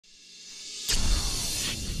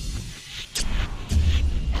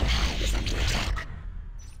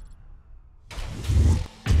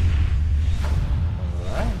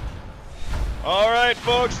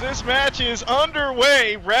folks, this match is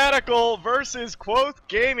underway. RadicaL versus Quoth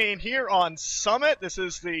Gaming here on Summit. This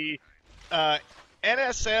is the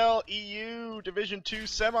NSL EU Division 2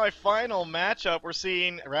 semi-final matchup. We're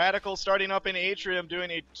seeing RadicaL starting up in Atrium doing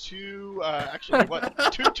a what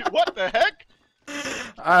the heck?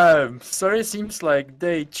 Sorry, it seems like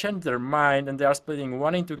they changed their mind and they are splitting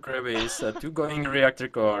one into crevice, two going reactor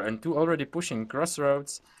core, and two already pushing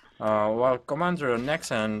crossroads. While Commander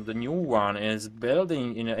Nexan, the new one, is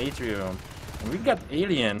building in an atrium. And we got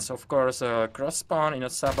aliens, of course, cross spawn in a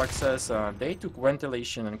sub-access. They took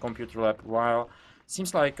ventilation and computer lab, while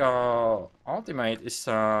seems like Ultimate is,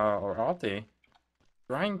 or Ulti,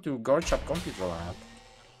 trying to gorge up computer lab.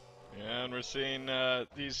 Yeah, and we're seeing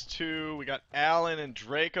these two. We got Alan and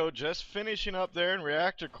Draco just finishing up there in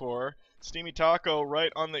reactor core. Steamy Taco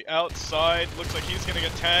right on the outside. Looks like he's going to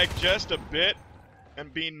get tagged just a bit.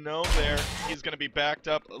 And being known there, he's going to be backed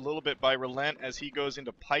up a little bit by Relent as he goes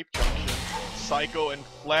into Pipe Junction. Psycho and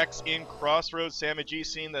Flex in Crossroads. Sammy G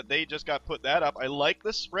seeing that they just got put that up. I like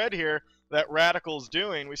the spread here that RadicaL's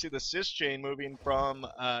doing. We see the sys chain moving from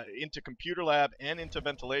into Computer Lab and into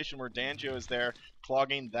Ventilation, where Danjo is there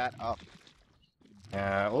clogging that up.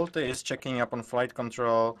 Ulte is checking up on flight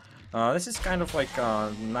control. This is kind of like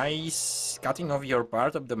a nice cutting off your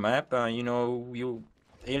part of the map. You know,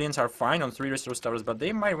 aliens are fine on 3 resource towers, but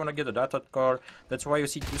they might want to get a data core. That's why you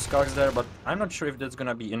see 2 skulks there, but I'm not sure if that's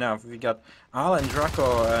gonna be enough. We got Al and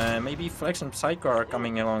Draco, maybe Flex and Psycho are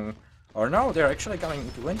coming along. Or no, they're actually coming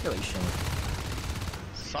into ventilation.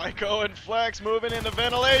 Psycho and Flex moving into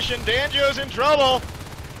ventilation. Danjo's in trouble.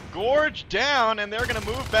 Gorge down, and they're gonna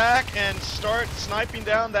move back and start sniping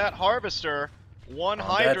down that harvester. One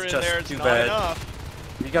Hydra in there is not enough.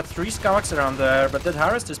 We got 3 skulks around there, but that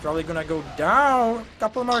harvester is probably gonna go down.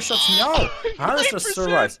 Couple more shots. No, harvester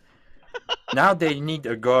survives. Now they need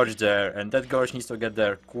a gorge there, and that gorge needs to get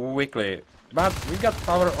there quickly. But we got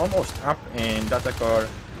power almost up in data core.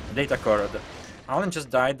 Alan just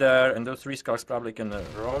died there, and those 3 skulks probably can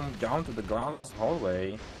roam down to the glass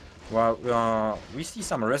hallway. While we see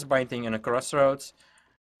some res biting in a crossroads.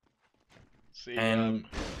 And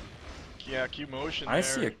yeah, Q motion I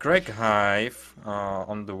see a Craig Hive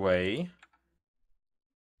on the way.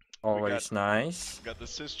 Always nice. Got the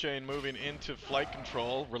sys chain moving into flight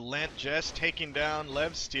control. Relent just taking down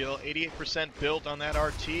Lev Steel. 88% built on that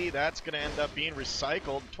RT. That's going to end up being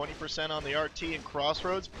recycled. 20% on the RT in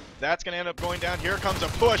Crossroads. That's going to end up going down. Here comes a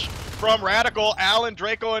push from RadicaL, Alan,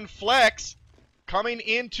 Draco, and Flex. Coming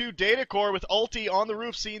into Data Core with Ulti on the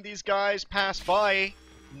roof, seeing these guys pass by.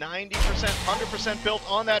 90%, 100% built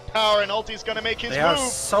on that power, and Ulti's gonna make his move. They are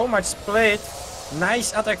so much split.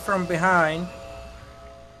 Nice attack from behind.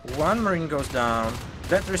 One Marine goes down.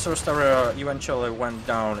 That resource tower eventually went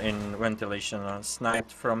down in ventilation,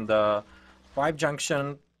 sniped from the pipe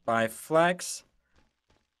junction by Flex.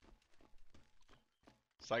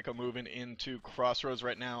 Psycho moving into Crossroads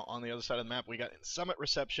right now. On the other side of the map, we got Summit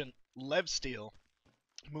Reception, Lev Steel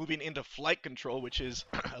moving into flight control, which is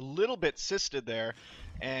a little bit sisted there,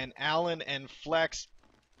 and Alan and Flex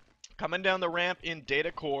coming down the ramp in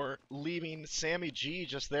Data Core, leaving Sammy G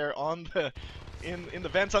just there on the in the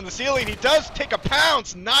vents on the ceiling. He does take a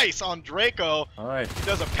pounce, nice on Draco. All right, he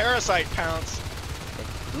does a parasite pounce.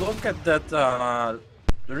 Look at that the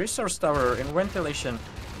resource tower in ventilation.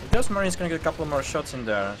 If those Marines gonna get a couple more shots in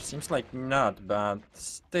there, seems like not, but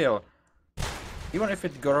still. Even if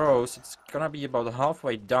it grows, it's gonna be about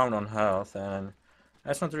halfway down on health, and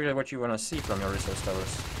that's not really what you wanna see from your resource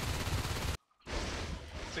towers.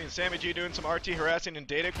 Seeing Sammy G doing some RT harassing in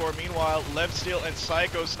Data Core. Meanwhile, Lev Steel and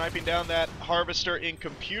Psycho sniping down that harvester in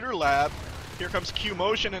Computer Lab. Here comes Q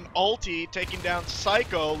Motion and Ulti taking down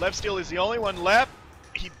Psycho. Lev Steel is the only one left.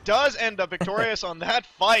 He does end up victorious on that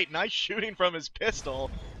fight. Nice shooting from his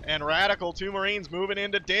pistol. And RadicaL, 2 Marines moving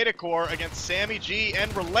into Data Core against Sammy G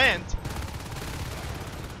and Relent.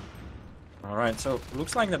 Alright, so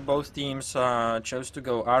looks like that both teams chose to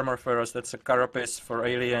go armor first. That's a Carapace for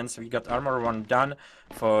aliens. We got armor 1 done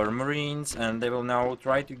for Marines, and they will now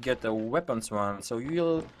try to get a weapons 1. So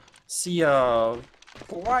you'll see a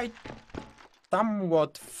quite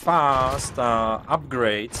somewhat fast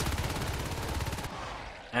upgrades.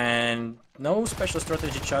 And no special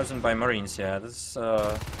strategy chosen by Marines yet. This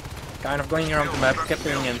kind of going around the map,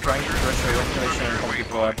 capping and trying to pressure ventilation and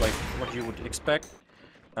computer lab like what you would expect.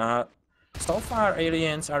 So far,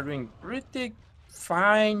 aliens are doing pretty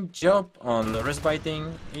fine job on res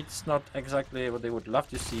biting. It's not exactly what they would love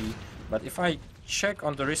to see, but if I check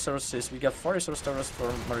on the resources, we got 4 resource towers for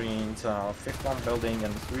Marines, 5th one building,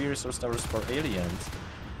 and 3 resource towers for aliens.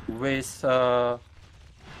 With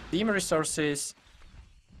team resources,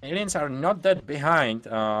 Aliens are not that behind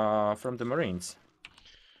from the Marines.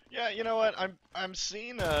 Yeah, you know what? I'm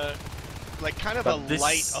seeing a like kind of a But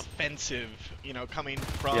light this, offensive, you know, coming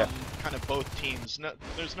yeah, from kind of both teams. No,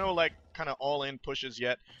 there's no like kind of all-in pushes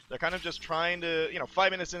yet. They're kind of just trying to, you know,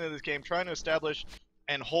 5 minutes into this game, trying to establish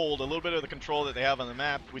and hold a little bit of the control that they have on the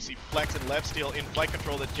map. We see Flex and Levsteel in flight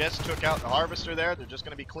control that just took out the Harvester there. They're just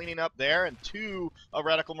going to be cleaning up there, and two of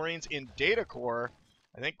Radical Marines in Data Core.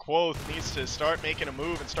 I think Quoth needs to start making a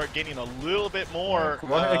move and start getting a little bit more.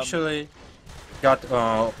 Quoth actually got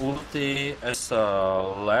ulti as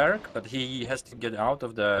Lurk, but he has to get out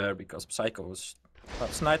of there because Psycho was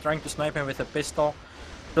trying to snipe him with a pistol.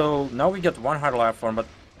 So now we get one hard life form, but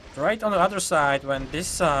right on the other side, when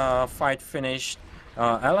this fight finished,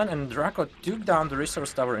 Alan and Draco took down the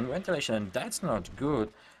resource tower in ventilation, and that's not good.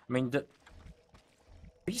 I mean,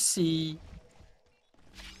 we see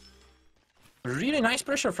really nice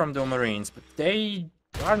pressure from the Marines, but they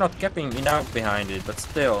are not capping enough behind it, but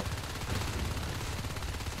still.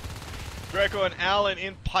 Draco and Allen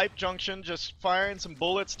in pipe junction, just firing some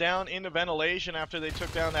bullets down into ventilation after they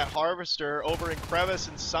took down that Harvester. Over in Crevice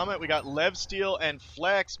and Summit, we got Levsteel and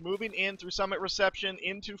Flex moving in through Summit reception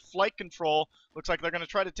into flight control. Looks like they're going to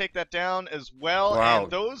try to take that down as well. Wow.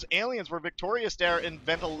 And those aliens were victorious there in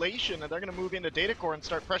ventilation, and they're going to move into Data Core and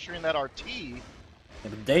start pressuring that RT.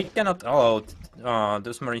 They cannot allow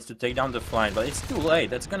those Marines to take down the flight, but it's too late.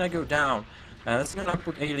 That's gonna go down. And it's gonna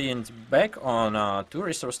put aliens back on two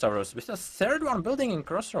resource towers with a third one building in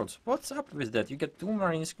Crossroads. What's up with that? You get two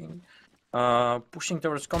Marines pushing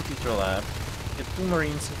towards computer lab. You get two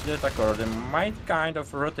Marines into the attack core. They might kind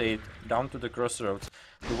of rotate down to the Crossroads.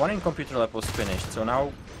 The one in computer lab was finished, so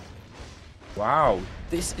now... Wow,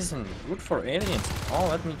 this isn't good for aliens. Oh,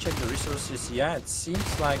 let me check the resources. Yeah, it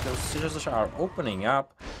seems like those resources are opening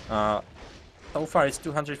up. So far it's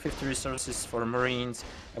 250 resources for Marines,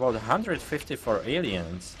 about 150 for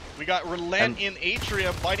aliens. We got Relent in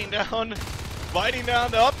Atrium fighting down the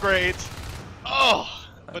upgrades. Oh,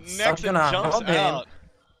 but Nexon jumps out.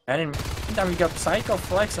 And in the meantime we got Psycho,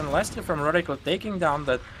 Flex and Lester from RadicaL taking down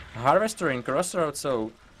that Harvester in Crossroads,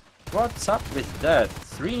 so what's up with that?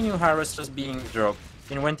 3 new Harvesters being dropped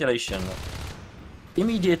in ventilation.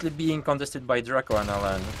 Immediately being contested by Draco and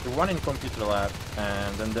Alan. The one in computer lab,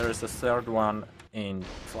 and then there is a third one in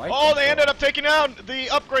flight. Oh, control. They ended up taking out the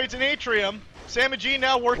upgrades in Atrium. Samajin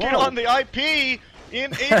now working on the IP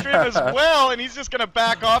in Atrium as well, and he's just going to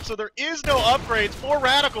back off, so there is no upgrades for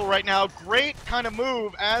RadicaL right now. Great kind of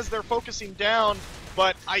move as they're focusing down,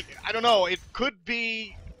 but I don't know, it could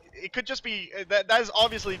just be, that is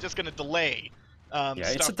obviously just going to delay yeah,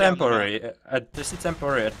 it's a temporary, this is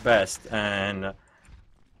temporary at best, and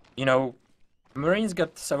you know, Marines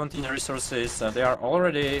got 17 resources, they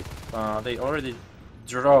already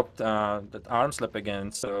dropped that arm slap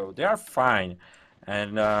again, so they are fine,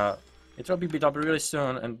 and it will be beat up really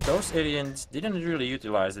soon, and those aliens didn't really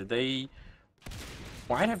utilize it. They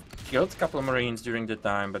might have killed a couple of Marines during the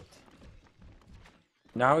time, but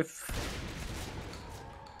now if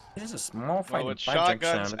this is a small fight. Well, with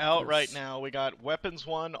shotguns out right now, we got Weapons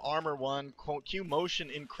 1, Armor 1, Q Motion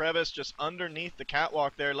in Crevice just underneath the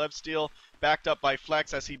catwalk there. Levsteel backed up by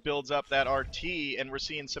Flex as he builds up that RT, and we're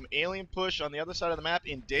seeing some alien push on the other side of the map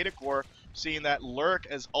in Data Core, seeing that Lurk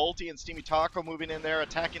as Ulti and Steamy Taco moving in there,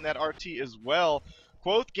 attacking that RT as well.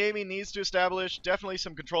 Quoth Gaming needs to establish definitely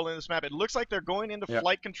some control in this map. It looks like they're going into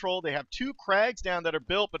flight control. They have 2 Crags down that are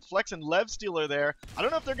built, but Flex and Levsteel are there. I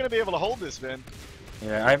don't know if they're going to be able to hold this, Vin.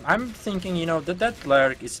 Yeah, I'm thinking, you know, that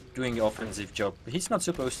Lurk is doing the offensive job. He's not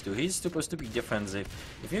supposed to. He's supposed to be defensive.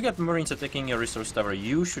 If you get Marines attacking a resource tower,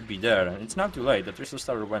 you should be there. And it's now too late. That resource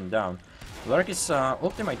tower went down. Lurk is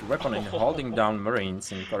ultimate weapon in holding down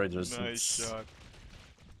Marines in corridors. Nice shot.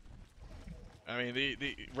 I mean,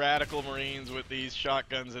 the RadicaL Marines with these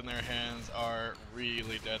shotguns in their hands are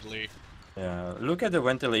really deadly. Yeah, look at the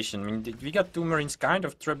ventilation. I mean, we got 2 Marines kind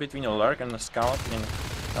of trapped between a Lurk and a Scout in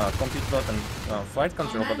compute plot and flight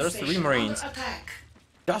control, but there's 3 Marines.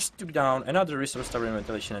 Just took down another resource tower in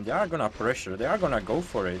ventilation, and they are gonna pressure. They are gonna go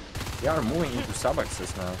for it. They are moving into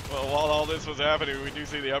sub-access now. Well, while all this was happening, we do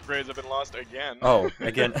see the upgrades have been lost again. Oh,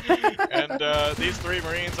 again. And these 3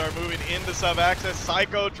 Marines are moving into sub-access.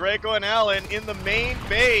 Psycho, Draco, and Allen in the main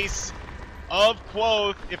base of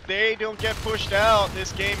Quoth. If they don't get pushed out,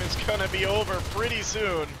 this game is gonna be over pretty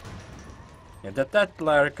soon. Yeah, that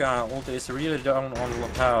Lurk ulti is really down on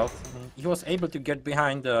health. He was able to get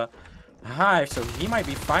behind the hive, so he might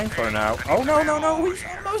be fine for now. Oh no, he's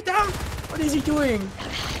almost down! What is he doing?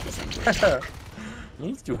 He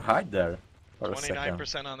needs to hide there. for a second.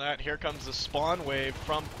 29% on that. Here comes the spawn wave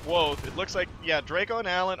from Quoth. It looks like, yeah, Draco and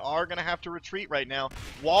Alan are going to have to retreat right now.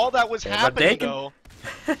 While that was happening, though,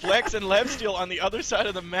 Flex and Levsteel on the other side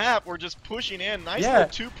of the map were just pushing in. Nice little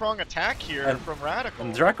two-prong attack here from RadicaL.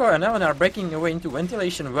 And Draco and Alan are breaking away into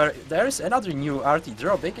ventilation where there is another new RT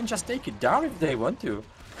drop. They can just take it down if they want to.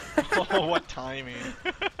 Oh, what timing.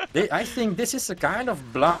 I think this is a kind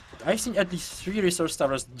of bluff. I've seen at least 3 resource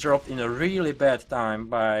towers dropped in a really bad time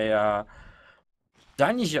by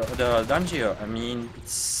Dungio. I mean,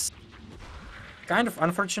 it's kind of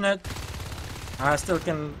unfortunate. I still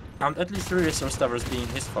can count at least 3 resource towers being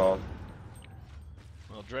his fault.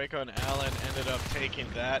 Well, Draco and Alan ended up taking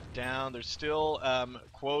that down. There's still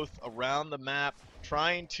Quoth around the map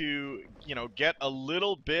trying to, you know, get a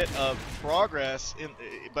little bit of progress in,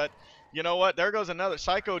 but you know what? There goes another.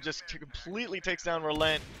 Psycho just completely takes down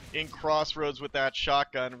Relent in Crossroads with that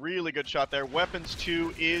shotgun. Really good shot there. Weapons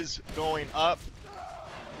 2 is going up.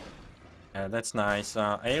 Yeah, that's nice.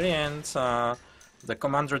 Aliens, the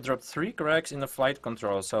commander dropped 3 cracks in the flight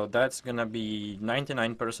control, so that's gonna be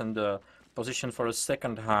 99% position for a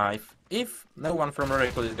second hive, if no one from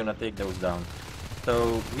RadicaL is gonna take those down.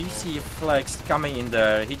 So we see Flex coming in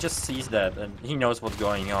there, he just sees that and he knows what's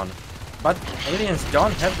going on. But aliens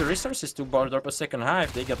don't have the resources to board up a second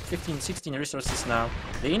hive. They got 15, 16 resources now.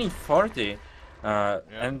 They need 40.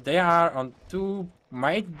 And they are on 2,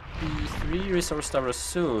 might be 3 resource towers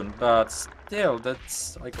soon, but still,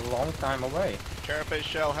 that's like a long time away. Carapace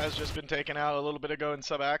Shell has just been taken out a little bit ago in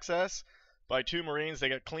sub-access by 2 Marines. They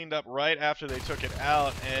got cleaned up right after they took it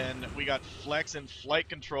out, and we got Flex in flight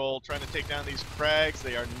control trying to take down these Crags.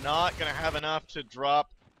 They are not going to have enough to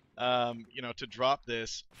drop, you know, to drop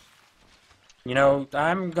this. You know,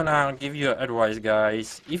 I'm gonna give you advice,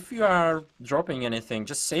 guys. If you are dropping anything,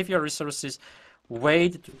 just save your resources.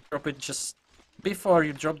 Wait to drop it just before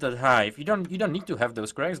you drop that hive. You don't need to have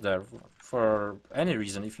those cracks there for any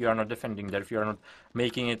reason. If you are not defending there, if you are not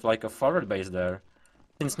making it like a forward base there,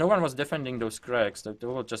 since no one was defending those cracks, they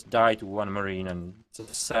will just die to 1 Marine, and it's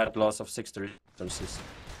a sad loss of 60 resources.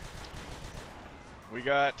 We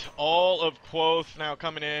got all of Quoth now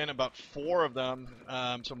coming in, about 4 of them.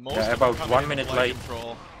 So most of them about coming 1 in minute flight late.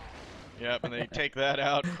 Control. Yep, and they take that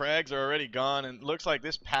out. Crags are already gone, and it looks like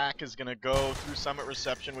this pack is going to go through Summit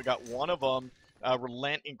Reception. We got one of them,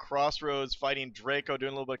 Relent in Crossroads, fighting Draco,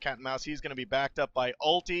 doing a little bit of cat and mouse. He's going to be backed up by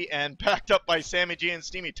Ulti and backed up by Sammy G and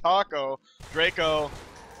Steamy Taco. Draco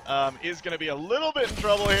is going to be a little bit in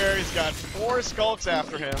trouble here. He's got 4 skulks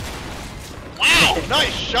after him. Wow,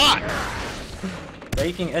 nice shot!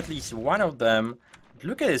 Taking at least one of them.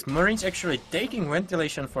 Look at this, Marines actually taking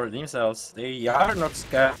ventilation for themselves. They are not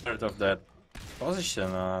scared of that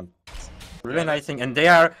position. Really nice thing. And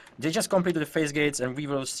they just completed the phase gates, and we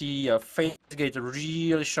will see a phase gate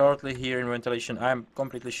really shortly here in ventilation. I'm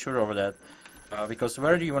completely sure of that. Because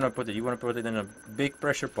where do you want to put it? You want to put it in a big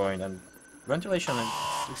pressure point, and ventilation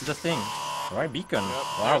is the thing. Alright, beacon. Yep,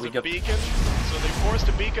 wow, we got beacon. So they forced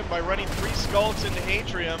a beacon by running 3 skulks into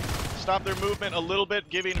Atrium. Stop their movement a little bit,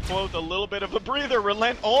 giving Quoth a little bit of a breather.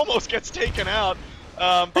 Relent almost gets taken out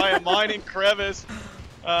by a mining crevice.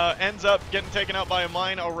 Ends up getting taken out by a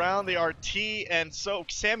mine around the RT, and so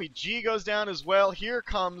Sammy G goes down as well. Here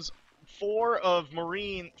comes 4 of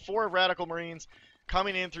RadicaL Marines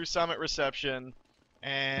coming in through Summit Reception,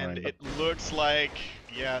 and it looks like,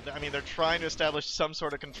 yeah, I mean, they're trying to establish some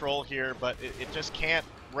sort of control here, but it just can't.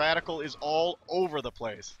 RadicaL is all over the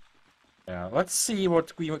place. Yeah, let's see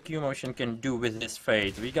what Q-Motion can do with his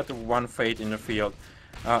Fate. We got the 1 Fate in the field.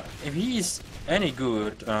 If he's any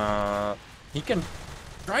good, he can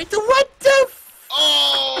try to— what the f—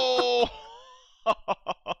 Oh!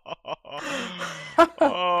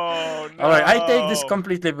 Oh no! Alright, I take this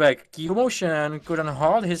completely back. Q-Motion couldn't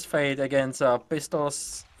hold his Fate against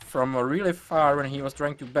pistols from really far when he was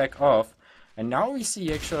trying to back off. And now we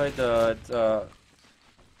see actually the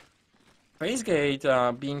phase gate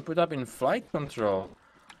being put up in flight control,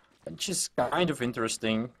 which is kind of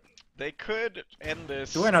interesting. They could end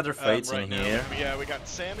this. Do another Fates right in now. here. Yeah, we got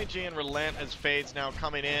Sammy G and Relent as Fates now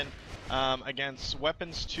coming in against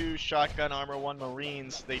Weapons 2, Shotgun, Armor 1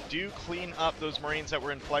 Marines. They do clean up those Marines that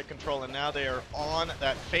were in flight control, and now they are on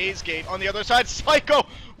that phase gate on the other side. Psycho!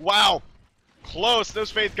 Wow! Close. Those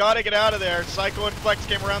Fates gotta get out of there. Psycho and Flex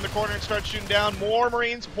came around the corner and started shooting down. More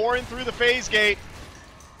Marines pouring through the phase gate.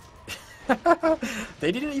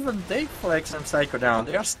 They didn't even take Flex and Psycho down.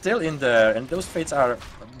 They are still in there, and those Fates are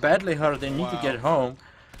badly hurt. They need to get home.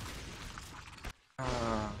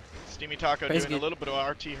 Steamy Taco doing a little bit of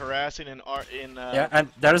RT harassing in yeah, and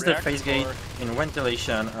there's the Reactor phase gate Core. in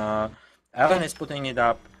ventilation. Alan is putting it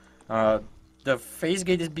up. the phase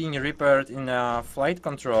gate is being repaired in flight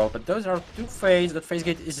control, but those are two phase. That phase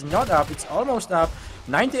gate is not up, it's almost up.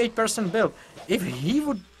 98% build. If he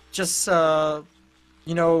would just,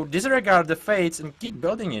 you know, disregard the fates and keep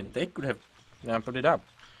building it, they could have put it up.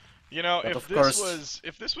 You know, But if of this course,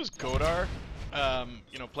 was Godar,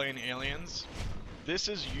 you know, playing aliens, this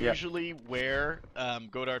is usually where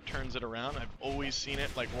Godar turns it around. I've always seen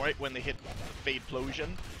it, like right when they hit the Fade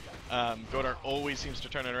Plosion, Godar always seems to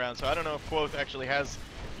turn it around. So I don't know if Quoth actually has,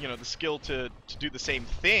 you know, the skill to do the same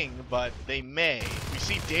thing, but they may. We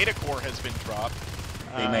see Data Core has been dropped.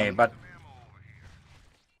 they may, but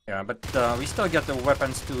yeah, but we still get the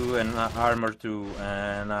weapons too and armor too,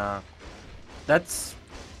 and that's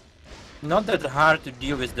not that hard to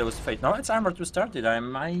deal with those fate. No, it's armor 2 started. I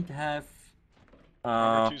might have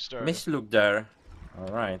mislooked there.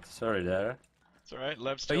 Alright, sorry there. It's alright,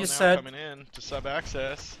 Lev's So still you now said... coming in to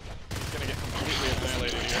sub-access. He's gonna get completely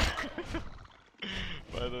annihilated here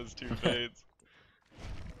by those two fades.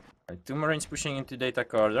 Right, 2 Marines pushing into data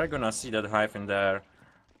core. They're gonna see that hive in there.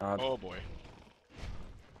 Oh boy.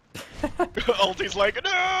 Ulti's like,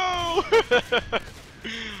 no!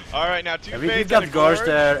 Alright, now 2 fades. We've got Gorge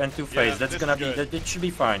there and 2 Yeah, fades. That's gonna be... good. It should be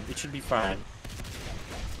fine. It should be fine.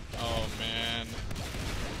 Oh man.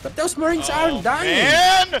 But those Marines aren't dying!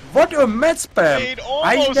 Man! What a med spam! Fade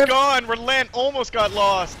almost gone! Relent almost got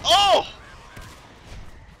lost! Oh!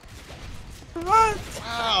 What?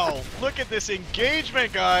 Wow! Look at this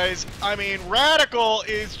engagement, guys! I mean, RadicaL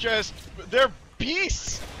is just... They're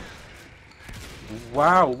beasts!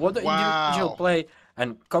 Wow, what an individual play.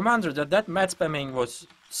 And Commander, that med spamming was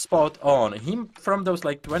spot on. Him from those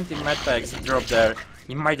like 20 med packs he dropped there,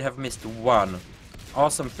 he might have missed one.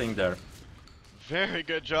 Awesome thing there. Very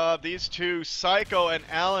good job. These two, Psycho and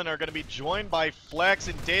Alan, are going to be joined by Flex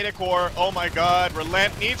and Data Core. Oh my god,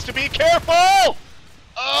 Relent needs to be careful!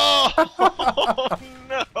 Oh,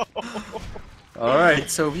 no! Alright,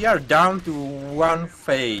 so we are down to 1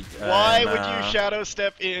 fade. Why would you shadow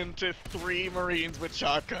step into 3 Marines with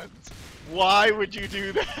shotguns? Why would you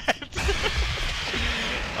do that?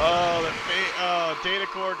 Oh, Data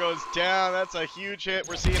Core goes down. That's a huge hit.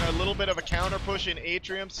 We're seeing a little bit of a counter push in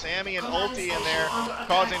Atrium. Sammy and Ulti in there,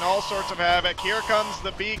 causing all sorts of havoc. Here comes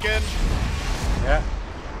the beacon. Yeah.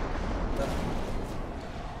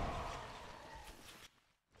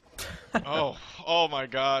 Oh my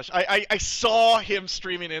gosh. I saw him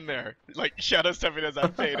streaming in there, like shadow stepping as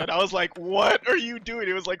that fade, and I was like, what are you doing?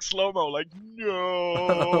 It was like slow-mo, like,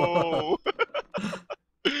 no.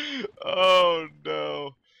 Oh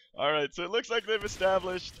no. Alright, so it looks like they've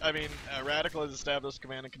established, I mean, RadicaL has established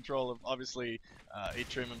command and control of, obviously,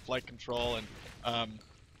 Atrium and flight control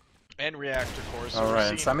and reactor core. So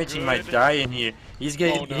alright, Samichi might die in here. He's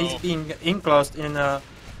being enclosed in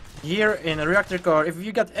here in a reactor core. If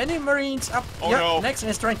you got any Marines up, Nexon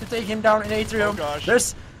is trying to take him down in Atrium. Oh gosh.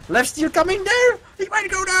 There's left steel coming there. He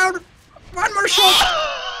might go down. One more shot.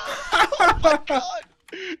 Oh my god.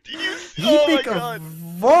 He picked a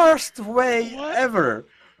worst way ever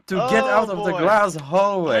to get out of the glass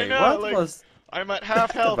hallway. What was... I'm at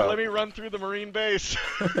half health, let me run through the Marine base.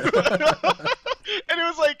 And it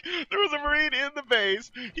was like, there was a Marine in the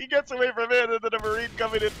base, he gets away from it, and then a Marine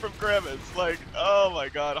coming in from crevice. Like, oh my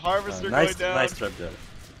god, Harvester going down. Nice trap there.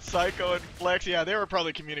 Psycho and Flex, yeah, they were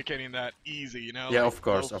probably communicating that easy, you know? Yeah, like, of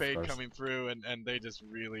course, no of fade course. coming through, and they just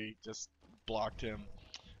really just blocked him.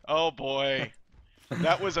 Oh boy.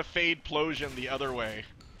 That was a fade plosion the other way.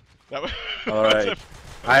 That was, alright.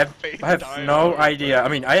 I have no idea. I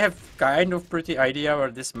mean, I have kind of pretty idea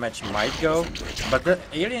where this match might go, but the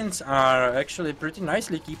aliens are actually pretty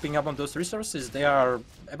nicely keeping up on those resources. They are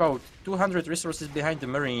about 200 resources behind the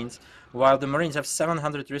Marines, while the Marines have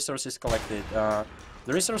 700 resources collected. The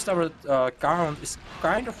resource tower count is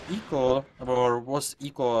kind of equal, or was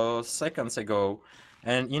equal seconds ago.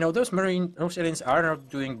 And you know, those aliens are not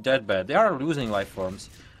doing that bad. They are losing life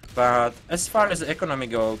forms. But as far as the economy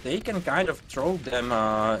goes, they can kind of throw them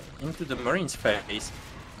into the Marines' face.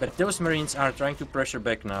 But those Marines are trying to pressure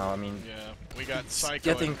back now. I mean, yeah, we got Psycho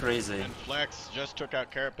getting crazy. And Flex just took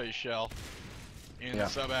out Carapace Shell in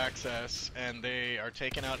sub-access, and they are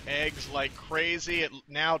taking out eggs like crazy.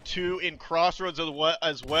 Now 2 in Crossroads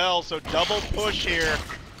as well, so double push here.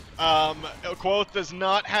 Quoth does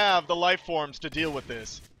not have the life forms to deal with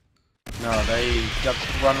this. No, they got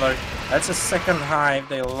one more. That's a second hive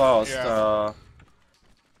they lost. Yeah.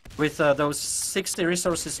 With those 60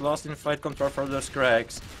 resources lost in flight control for those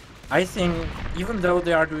cracks, I think even though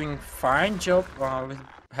they are doing fine job with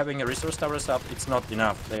having a resource towers up, it's not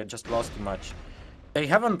enough. They just lost too much. They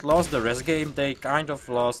haven't lost the res game. They kind of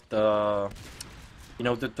lost the, you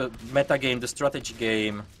know, the meta game, the strategy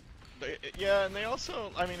game. Yeah, and they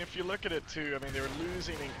also, I mean, if you look at it too, I mean, they were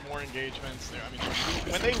losing more engagements there. I mean,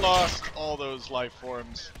 when they lost all those life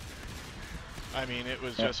forms, I mean, it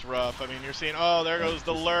was just rough. I mean, you're seeing, oh, there goes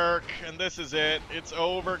the lurk, and this is it. It's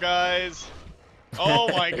over, guys. Oh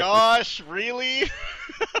my gosh, really?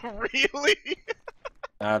 Really?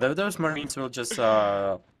 Those Marines will just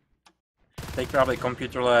take probably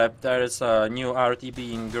computer lab. There is a new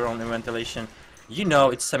RTB in ground and ventilation. You know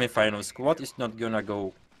it's semifinals. Quoth is not gonna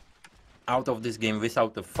go out of this game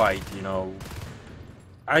without a fight, you know.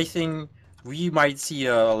 I think we might see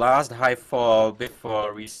a last high fall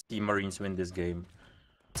before we see Marines win this game.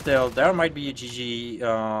 Still, there might be a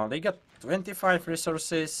GG. They got 25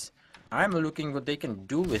 resources. I'm looking what they can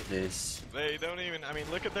do with this. They don't even, I mean,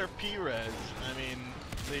 look at their P-res. I mean,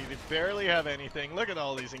 they barely have anything. Look at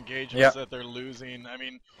all these engagements that they're losing. I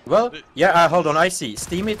mean... Well, hold on, I see.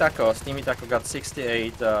 Steamy Taco got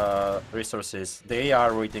 68 resources. They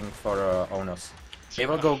are waiting for Onos. They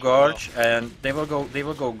will go Gorge, and they will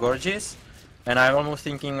go Gorges. And I'm almost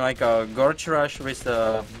thinking like a Gorge Rush with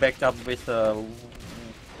backed up with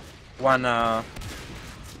one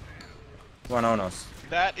Onos.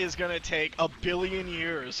 That is gonna take a billion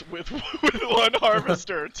years with one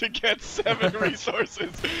harvester to get 7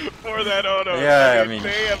 resources for that Ono. Yeah, I mean,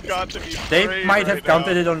 they have got to be. They might have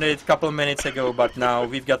counted it on it a couple minutes ago, but now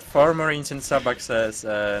we've got 4 Marines in sub access,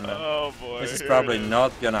 and oh boy, this is probably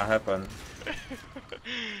not gonna happen.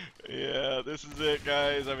 Yeah, this is it,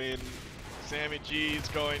 guys. I mean, Sammy G's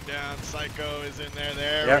going down. Psycho is in there.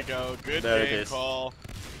 There we go. Good game call.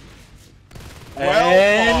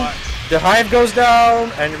 And the hive goes down,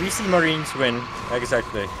 and we see Marines win.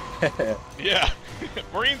 Exactly. Yeah,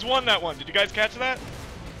 Marines won that one. Did you guys catch that?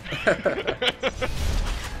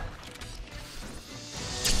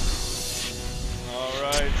 All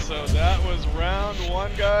right, so that was round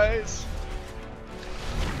 1, guys.